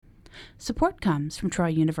Support comes from Troy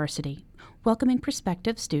University, welcoming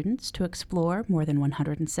prospective students to explore more than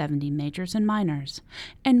 170 majors and minors,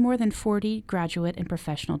 and more than 40 graduate and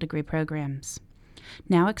professional degree programs.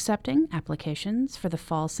 Now accepting applications for the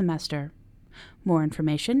fall semester. More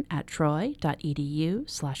information at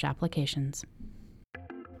troy.edu/applications.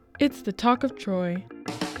 It's the Talk of Troy.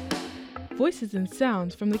 Voices and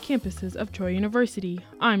sounds from the campuses of Troy University.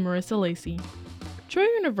 I'm Marissa Lacey. Troy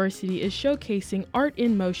University is showcasing Art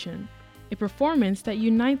in Motion, a performance that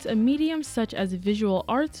unites a medium such as visual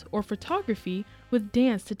arts or photography with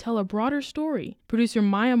dance to tell a broader story. Producer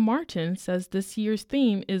Maya Martin says this year's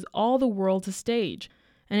theme is All the World's a Stage,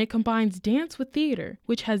 and it combines dance with theater,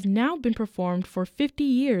 which has now been performed for 50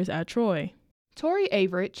 years at Troy. Tori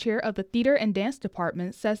Averett, chair of the Theater and Dance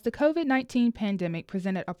Department, says the COVID-19 pandemic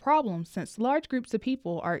presented a problem since large groups of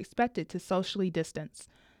people are expected to socially distance.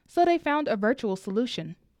 So they found a virtual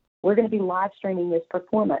solution. We're going to be live streaming this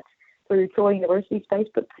performance through Troy University's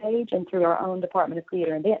Facebook page and through our own Department of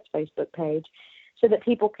Theater and Dance Facebook page so that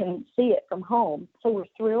people can see it from home. So we're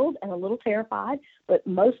thrilled and a little terrified, but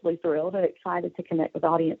mostly thrilled and excited to connect with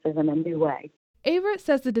audiences in a new way. Averett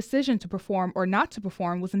says the decision to perform or not to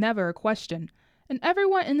perform was never a question, and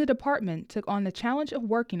everyone in the department took on the challenge of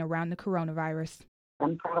working around the coronavirus.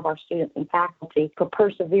 I'm proud of our students and faculty for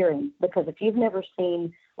persevering, because if you've never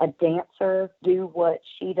seen a dancer do what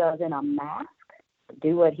she does in a mask,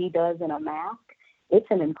 do what he does in a mask, it's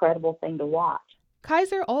an incredible thing to watch.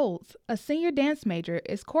 Kaiser Olds, a senior dance major,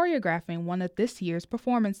 is choreographing one of this year's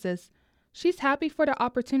performances. She's happy for the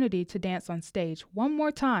opportunity to dance on stage one more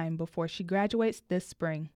time before she graduates this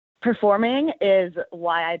spring. Performing is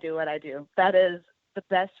why I do what I do. That is the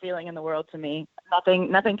best feeling in the world to me.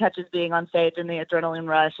 Nothing catches being on stage and the adrenaline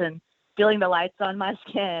rush and feeling the lights on my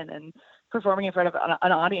skin and performing in front of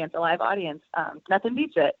an audience, a live audience. Nothing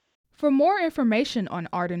beats it. For more information on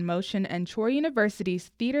Art in Motion and Troy University's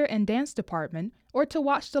Theater and Dance Department, or to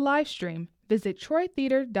watch the live stream, visit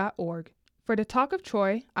troytheater.org. For the Talk of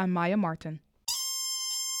Troy, I'm Maya Martin.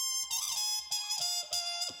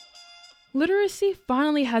 Literacy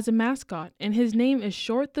finally has a mascot, and his name is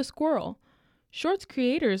Short the Squirrel. Short's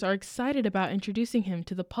creators are excited about introducing him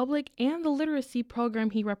to the public and the literacy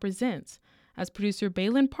program he represents, as producer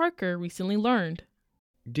Balin Parker recently learned.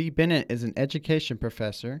 Dee Bennett is an education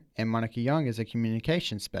professor, and Monica Young is a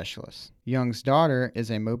communications specialist. Young's daughter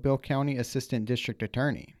is a Mobile County Assistant District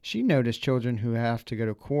Attorney. She noticed children who have to go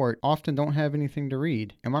to court often don't have anything to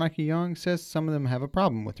read, and Monica Young says some of them have a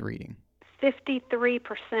problem with reading.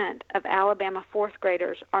 53% of Alabama fourth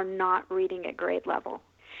graders are not reading at grade level.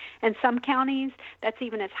 In some counties, that's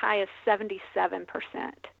even as high as 77%.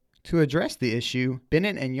 To address the issue,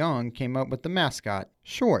 Bennett and Young came up with the mascot,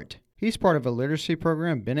 Short. He's part of a literacy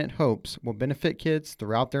program Bennett hopes will benefit kids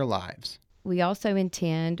throughout their lives. We also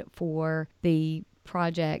intend for the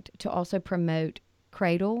project to also promote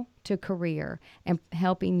cradle to career and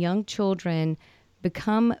helping young children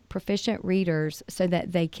become proficient readers so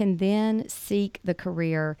that they can then seek the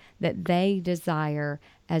career that they desire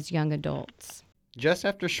as young adults. Just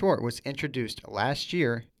after Short was introduced last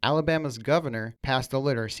year, Alabama's governor passed the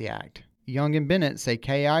Literacy Act. Young and Bennett say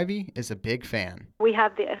Kay Ivey is a big fan. We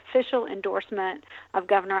have the official endorsement of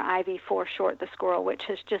Governor Ivey for Short the Squirrel, which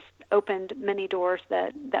has just opened many doors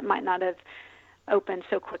that might not have opened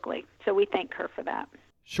so quickly. So we thank her for that.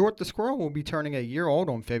 Short the Squirrel will be turning a year old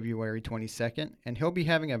on February 22nd, and he'll be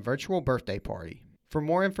having a virtual birthday party. For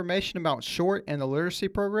more information about Short and the literacy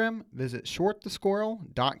program, visit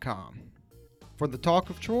shortthesquirrel.com. For the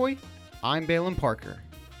Talk of Troy, I'm Balin Parker.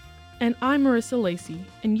 And I'm Marissa Lacey,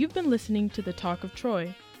 and you've been listening to The Talk of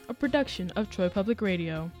Troy, a production of Troy Public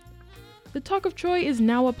Radio. The Talk of Troy is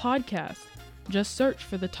now a podcast. Just search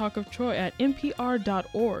for The Talk of Troy at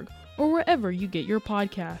npr.org or wherever you get your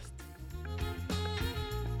podcasts.